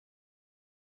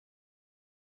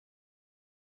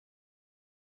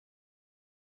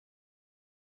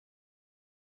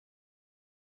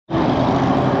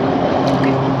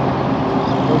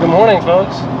morning,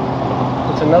 folks.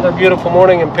 It's another beautiful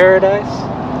morning in paradise.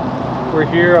 We're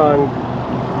here on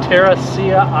Terra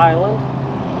Ceia Island.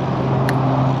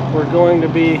 We're going to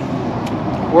be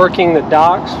working the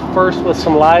docks first with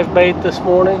some live bait this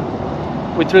morning.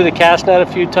 We threw the cast net a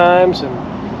few times and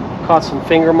caught some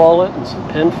finger mullet and some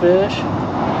pinfish.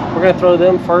 We're going to throw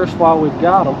them first while we've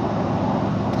got them.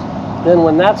 Then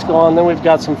when that's gone, then we've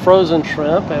got some frozen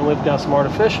shrimp and we've got some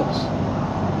artificials.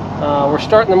 We're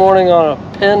starting the morning on a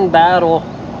Penn Battle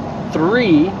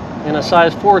 3 in a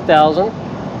size 4000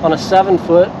 on a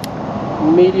 7-foot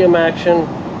medium action,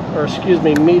 or excuse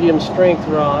me, medium strength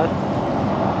rod.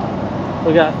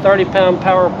 We got 30-pound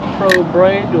Power Pro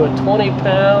braid to a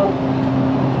 20-pound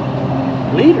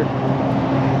leader.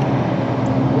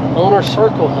 Owner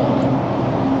circle hook.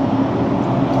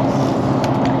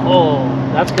 Oh,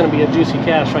 that's going to be a juicy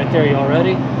cast right there. Y'all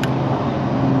ready?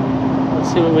 Let's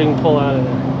see what we can pull out of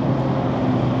there.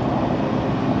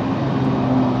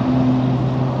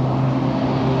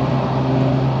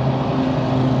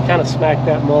 Kind of smacked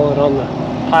that mullet on the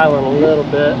pylon a little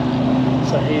bit,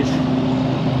 so he's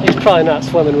probably not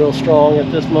swimming real strong at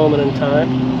this moment in time.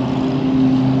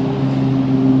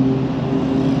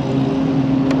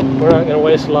 We're not going to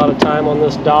waste a lot of time on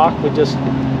this dock.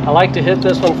 I like to hit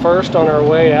this one first on our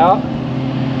way out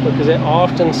because it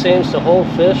often seems to hold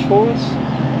fish for us.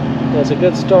 That's a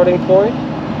good starting point.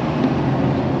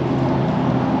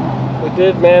 We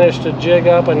did manage to jig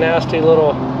up a nasty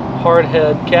little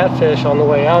hardhead catfish on the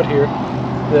way out here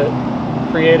that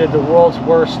created the world's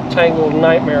worst tangled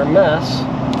nightmare mess.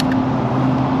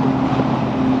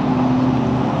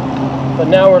 But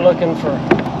now we're looking for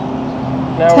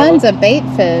tons of bait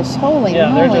fish. Holy moly.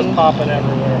 Yeah, they're just popping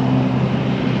everywhere.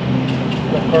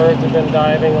 The birds have been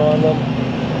diving on them.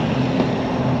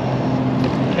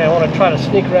 Okay, I want to try to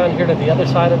sneak around here to the other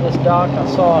side of this dock. I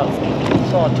saw a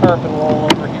tarpon roll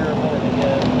over here a minute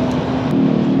ago.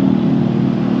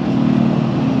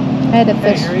 I had a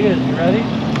fish. Hey, here he is. You ready?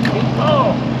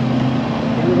 Oh!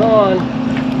 He was on.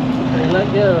 And he let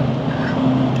go.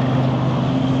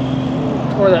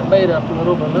 Tore that bait up a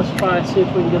little, but let's try and see if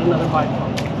we can get another bite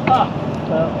from him. Ah!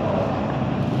 Well,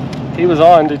 he was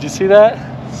on. Did you see that?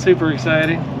 Super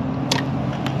exciting.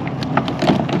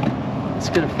 Let's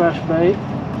get a fresh bait.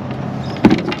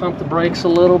 Let's pump the brakes a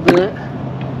little bit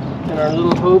in our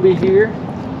little Hobie here.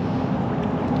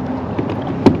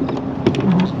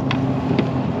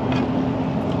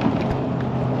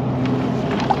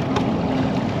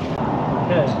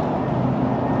 Okay,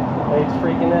 the bait's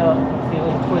freaking out,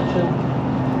 feeling twitching.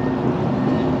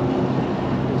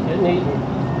 It's getting eaten.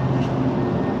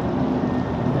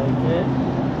 Take it.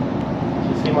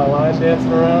 Did you see my line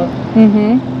dancing around?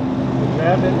 Mm-hmm. We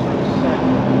grabbed it for a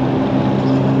second.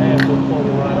 I may have to pull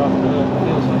him right off the hook. It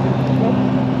feels like it.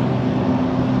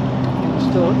 He was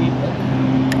still eating it.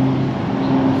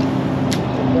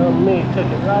 And dumb me took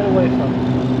it right away from him.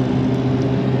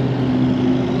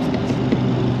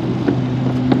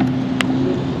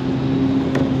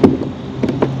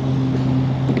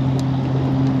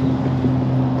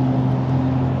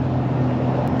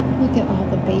 Look at all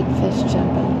the bait fish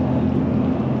jumping.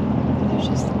 They're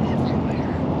just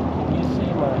everywhere. Can you see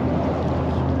my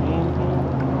screen here?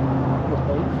 The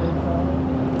bait fish on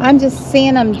it? I'm just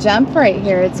seeing them jump right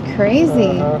here. It's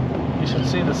crazy. You should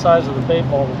see the size of the bait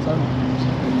ball that's under.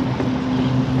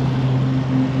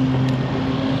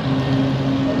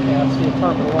 Okay, I see a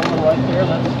tarpon rolling right there.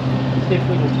 Let's see if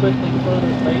we can quickly throw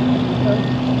this bait.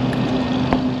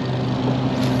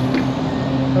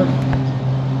 Perfect.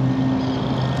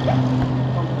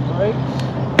 Pump the brakes.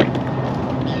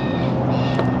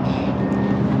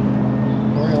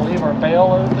 We're going to leave our bail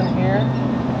open here.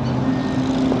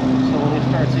 So when he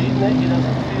starts eating it, he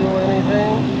doesn't feel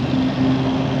anything.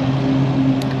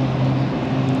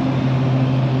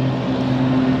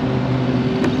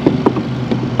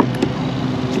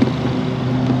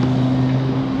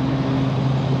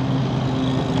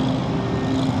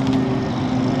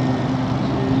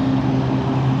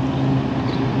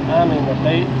 I mean, the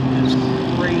bait is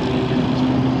crazy good.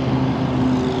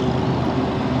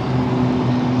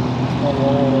 There's one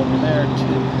rolling over there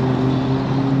too.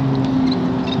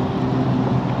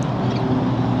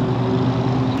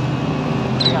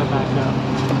 I gotta back up.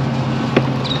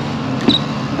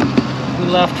 We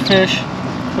left fish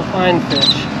to find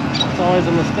fish. It's always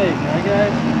a mistake, right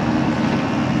guys?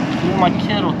 Even my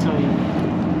kid will tell you.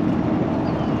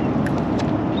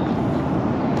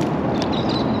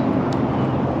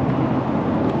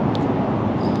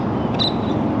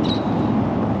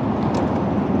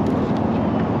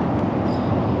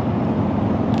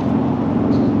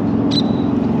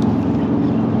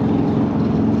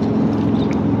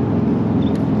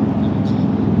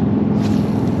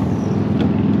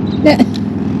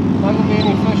 Not gonna be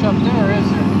any fish up there, is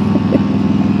there?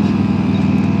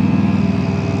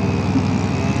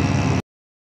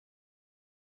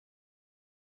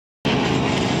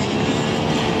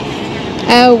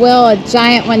 Oh, Will, a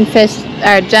giant one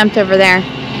jumped over there.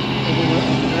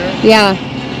 Yeah.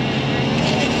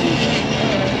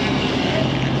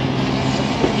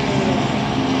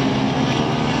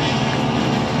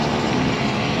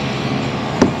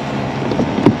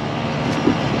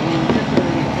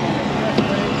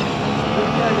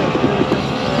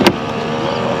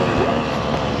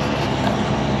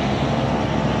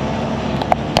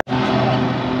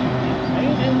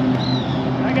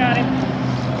 I got him.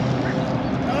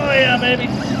 Oh yeah, baby.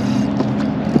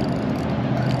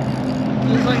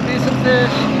 Looks like decent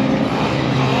fish.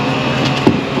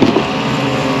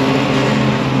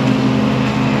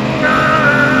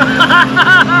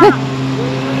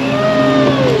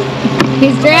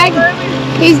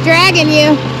 He's dragging you.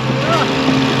 I'm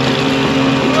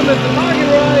at the target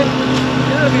ride.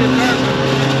 Gotta be a tarpon.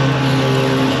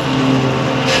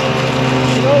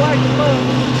 You don't like the boat.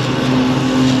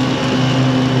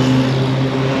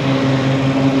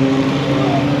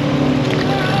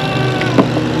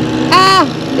 Ah,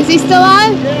 is he still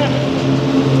on? Yeah.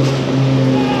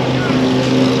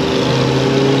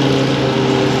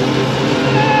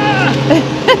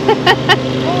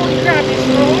 Holy crap, he's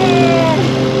strong.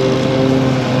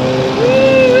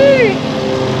 Woo-wee.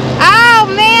 Oh,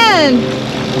 man.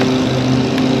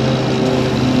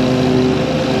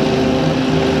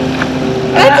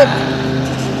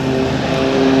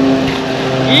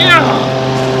 Yeah.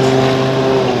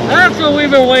 That's what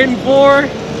we've been waiting for.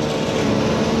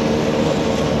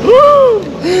 Woo!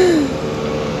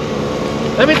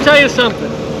 Let me tell you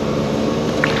something.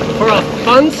 For a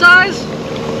fun size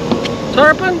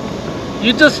tarpon,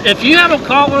 if you haven't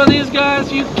caught one of these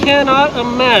guys, you cannot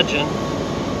imagine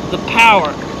the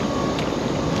power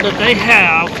that they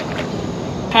have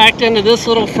packed into this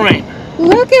little frame.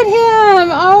 Look at him.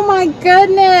 Oh my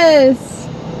goodness.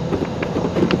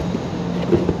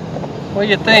 What do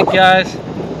you think, guys?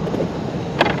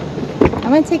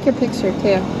 I'm gonna take your picture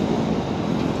too.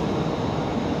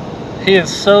 He is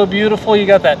so beautiful. You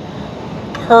got that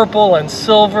purple and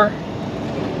silver.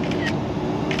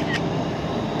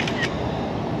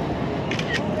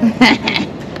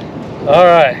 All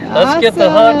right, let's get the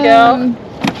hook out.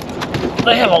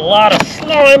 They have a lot of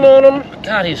slime on them.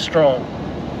 God, he's strong.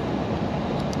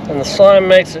 And the slime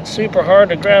makes it super hard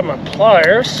to grab my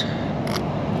pliers.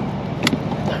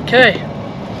 Okay,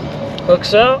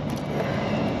 hook's out.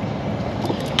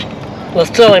 Let's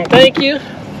tell him thank you.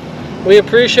 We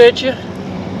appreciate you.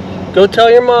 Go tell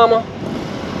your mama.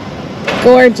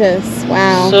 Gorgeous.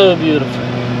 Wow. So beautiful.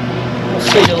 We'll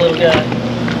see you, little guy.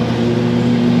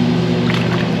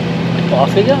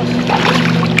 Off he goes.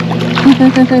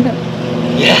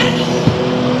 Yes.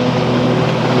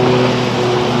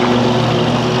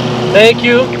 Thank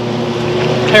you,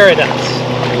 paradise.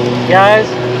 Guys,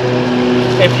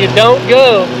 if you don't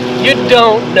go, you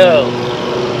don't know.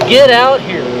 Get out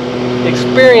here.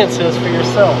 Experience this for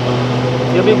yourself.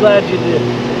 You'll be glad you did.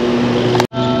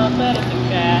 I bet it's a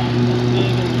cat. It's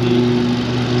big and deep.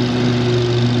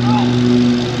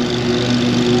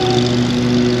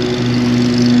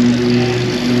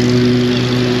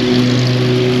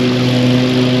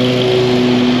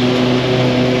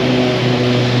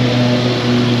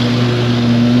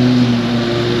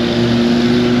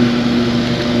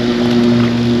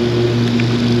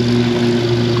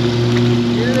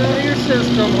 Get out of your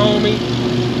system, homie.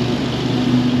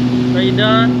 Are you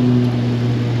done?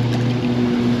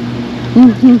 I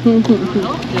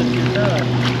hope if you're done.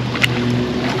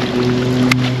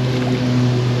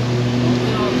 Don't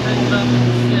get all tangled up in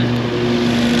the shit.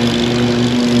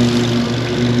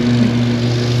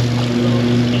 No,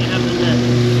 can't have the net.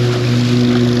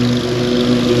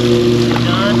 You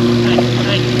done?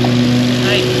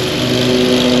 Hey.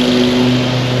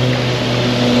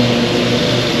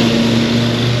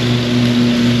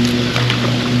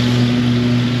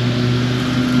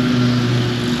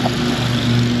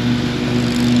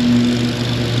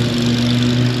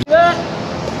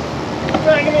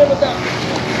 Dragging me in the dock.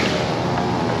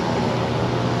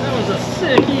 That was a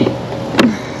sickie.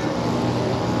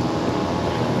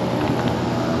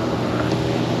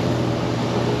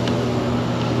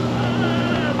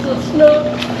 That's a snook.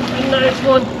 A nice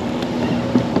one.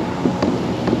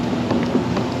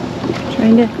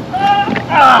 Trying to.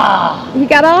 You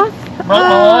got off? Broke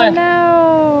my line.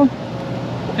 No.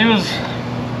 He was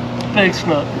big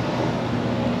snook.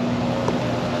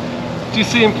 Did you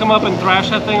see him come up and thrash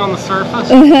that thing on the surface?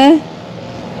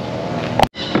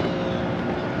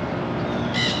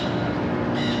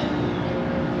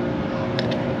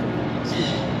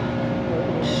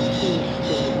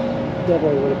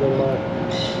 definitely would have been my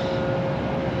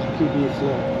PB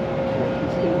snack.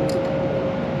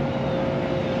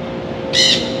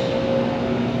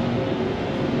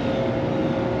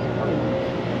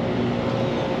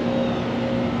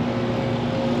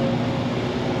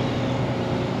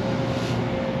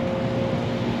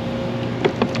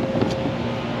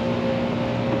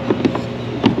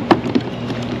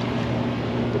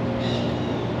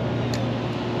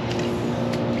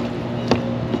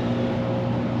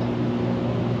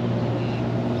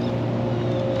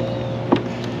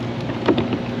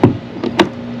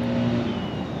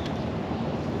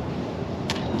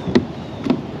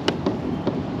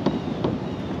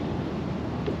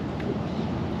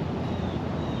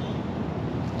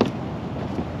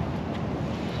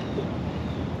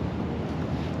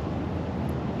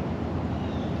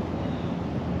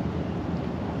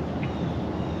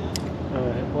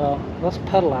 Alright, well, let's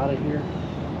pedal out of here.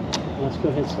 Let's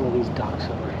go hit some of these docks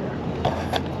over here.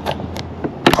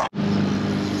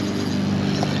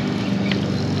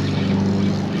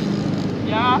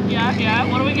 Yeah.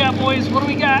 What do we got, boys? What do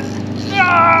we got?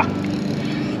 Ah!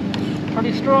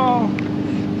 Pretty strong.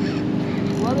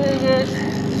 What is it?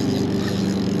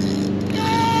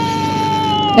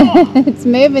 Oh! It's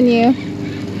moving you.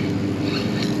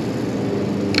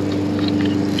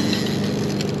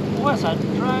 What's a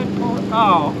dried pullet?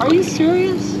 Oh, are you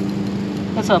serious?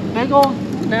 That's a big old.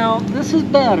 Now, this is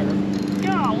better.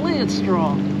 Golly, it's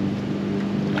strong.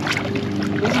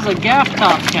 This is a gaff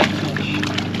top catfish.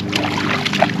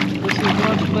 This is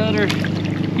much better.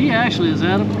 He actually is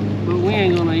edible, but we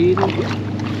ain't gonna eat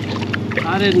him.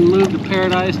 I didn't move to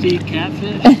Paradise to eat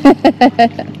catfish.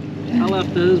 I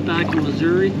left those back in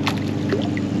Missouri.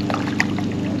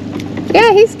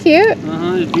 Yeah, he's cute.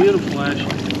 He's beautiful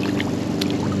actually.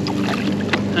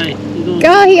 Hey, you going?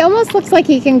 Oh, he almost looks like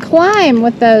he can climb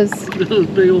with those. Those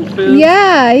big old fins?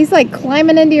 Yeah, he's like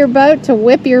climbing into your boat to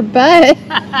whip your butt.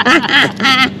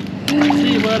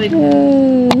 See you, buddy.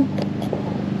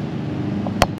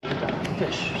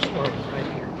 Fish swimming right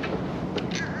here.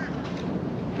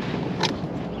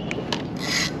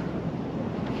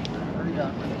 Hurry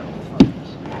up.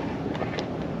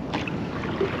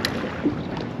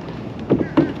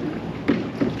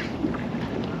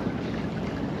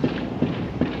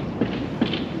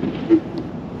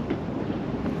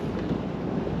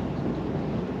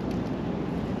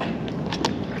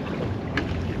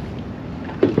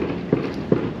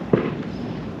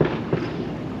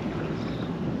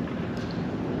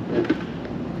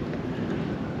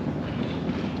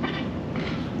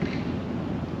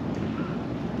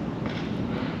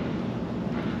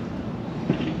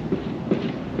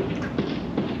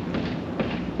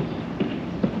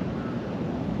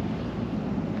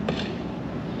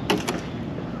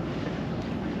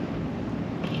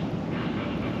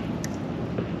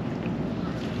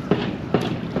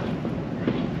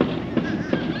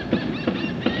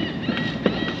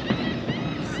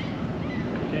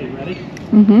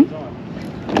 Mm-hmm.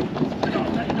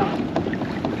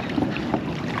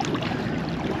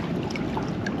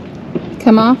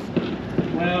 Come off?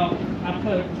 Well, I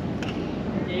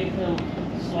gave him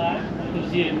slack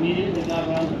because he immediately got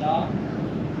around the dock.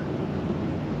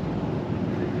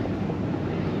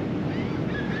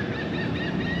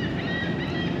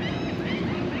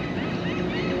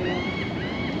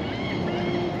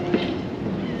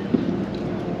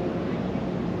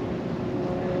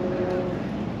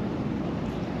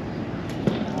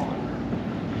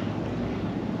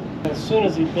 As soon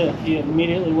as he bit, he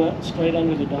immediately went straight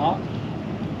under the dock.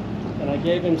 And I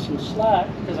gave him some slack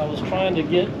because I was trying to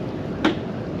get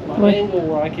my angle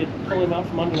where I could pull him out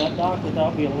from under that dock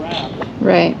without being wrapped.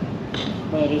 Right.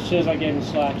 But as soon as I gave him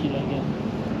slack, he didn't get it.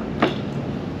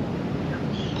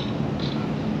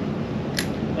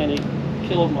 And he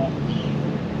killed my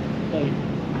bait.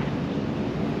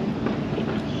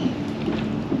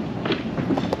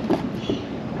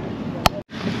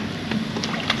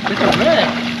 It's a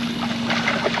red.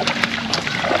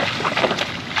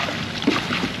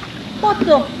 What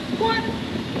the? What?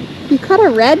 You caught a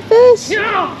redfish?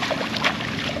 Yeah!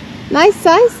 Nice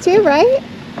size too, right?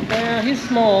 Yeah, he's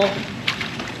small.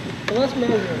 So let's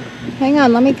measure him. Hang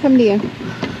on, let me come to you.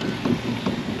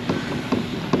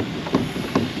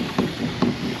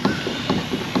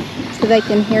 So they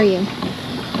can hear you.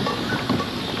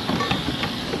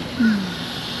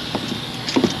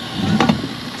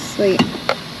 Sweet.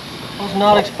 I was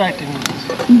not expecting this.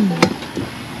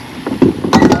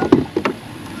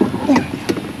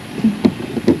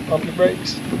 Pump your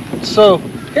brakes. So,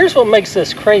 here's what makes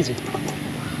this crazy.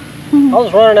 I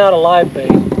was running out of live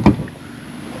bait.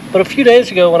 But a few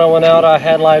days ago when I went out, I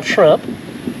had live shrimp.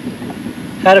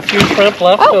 Had a few shrimp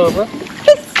left over.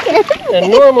 Scared me. And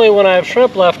normally when I have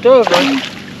shrimp left over,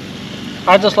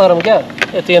 I just let them go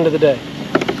at the end of the day.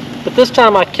 But this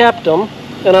time I kept them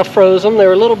and I froze them. They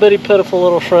were little bitty pitiful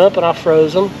little shrimp and I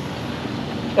froze them.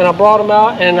 And I brought them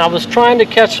out and I was trying to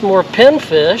catch some more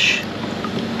pinfish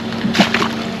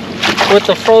with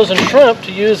the frozen shrimp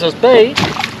to use as bait.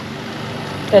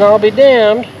 And I'll be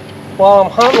damned while I'm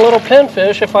hunting little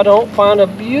pinfish if I don't find a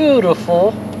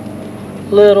beautiful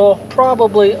little,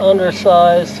 probably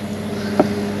undersized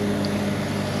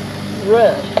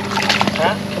red.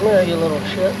 Pat, come here, you little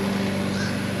shit.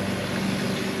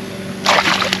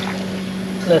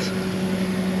 Listen.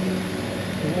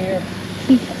 Come here.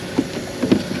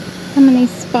 How many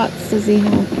spots does he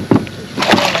have?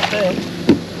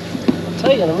 I'll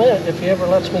tell you in a minute if he ever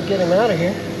lets me get him out of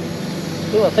here.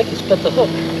 Ooh, I think he spit the hook.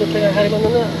 Good thing I had him in the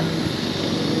net.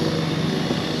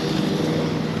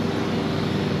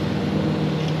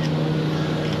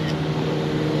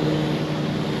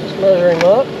 Just measure him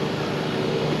up.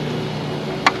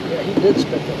 Yeah, he did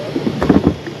spit the hook.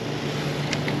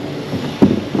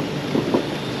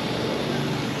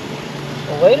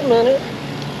 Well, wait a minute.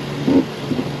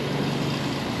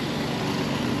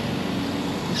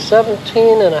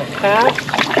 17 and a half.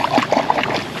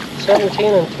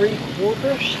 17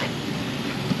 3/4.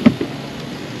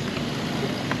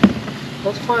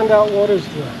 Let's find out what is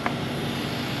the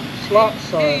slot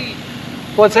size.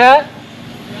 What's that?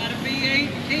 Gotta be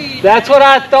 18. That's what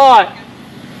I thought.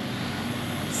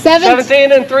 17.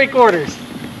 17 3/4.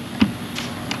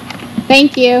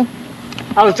 Thank you.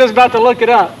 I was just about to look it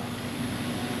up.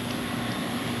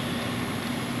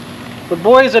 But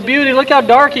boy, he's a beauty. Look how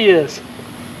dark he is.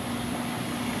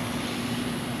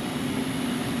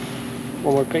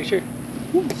 One more picture.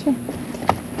 Yeah, sure.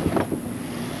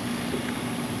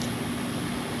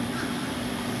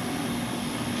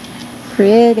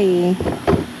 Pretty.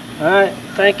 All right,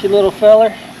 thank you, little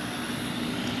feller.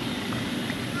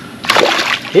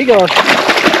 He going.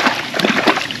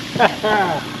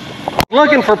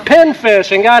 Looking for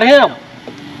pinfish and got him.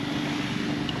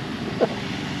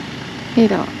 He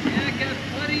don't. Yeah, I got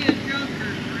plenty of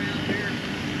junkers around here.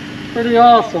 Pretty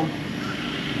awesome.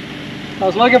 I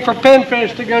was looking for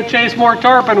pinfish to go chase more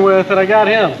tarpon with, and I got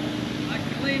him. I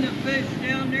clean a fish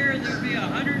down there, there'd be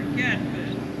 100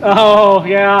 catfish. Oh,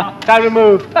 yeah. Time to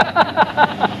move. You can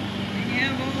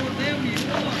have all of them you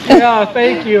want. Yeah,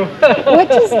 thank you. What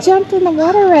just jumped in the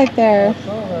water right there? I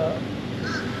saw that.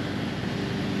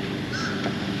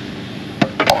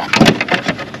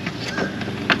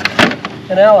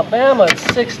 In Alabama, it's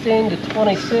 16 to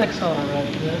 26 on a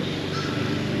redfish.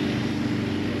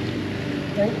 I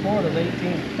think Florida's 18 to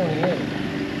 28.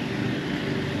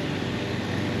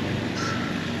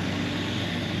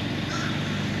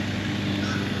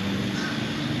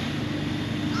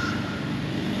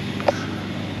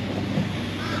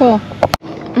 Cool.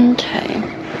 Okay.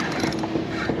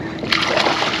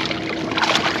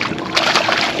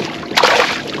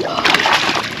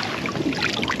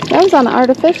 That was on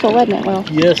artificial, wasn't it, Will?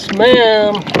 Yes,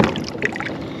 ma'am.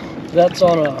 That's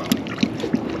on a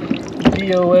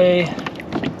DOA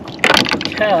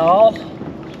cow.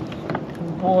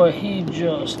 Boy, he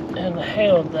just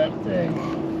inhaled that thing.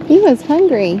 He was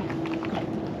hungry.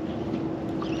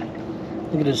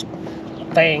 Look at his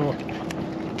thing.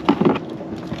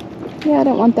 Yeah, I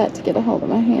don't want that to get a hold of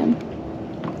my hand.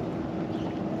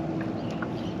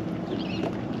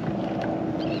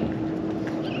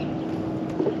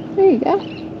 There you go.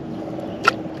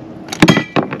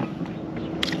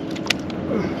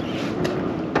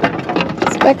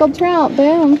 Speckled trout,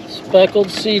 boom. Speckled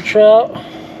sea trout.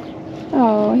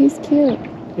 Oh, he's cute.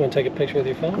 You want to take a picture with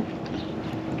your phone?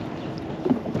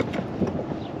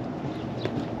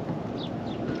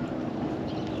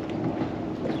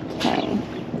 Okay.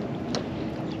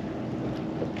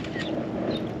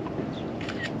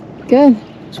 Good.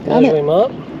 Let's Got measure it. him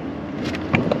up.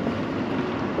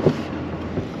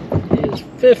 He is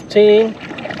 15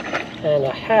 and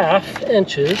a half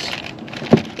inches.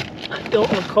 I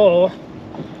don't recall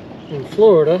in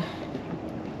Florida.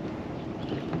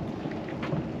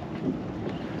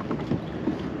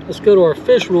 Let's go to our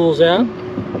fish rules app.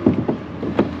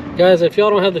 Guys, if y'all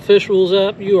don't have the fish rules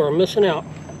app, you are missing out.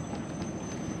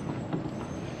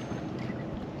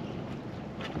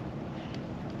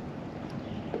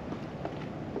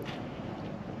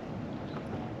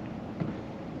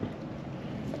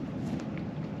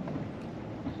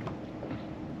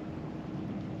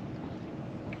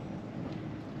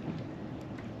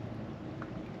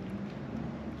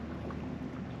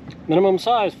 Minimum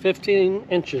size 15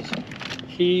 inches.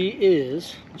 He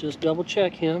is, just double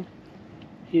check him,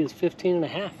 he is 15 and a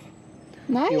half.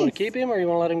 Nice. You want to keep him or you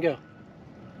want to let him go?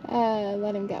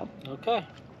 Let him go. Okay.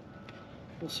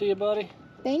 We'll see you, buddy.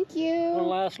 Thank One you.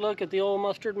 last look at the old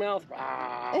mustard mouth.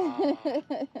 Ah.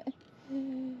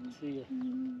 See ya.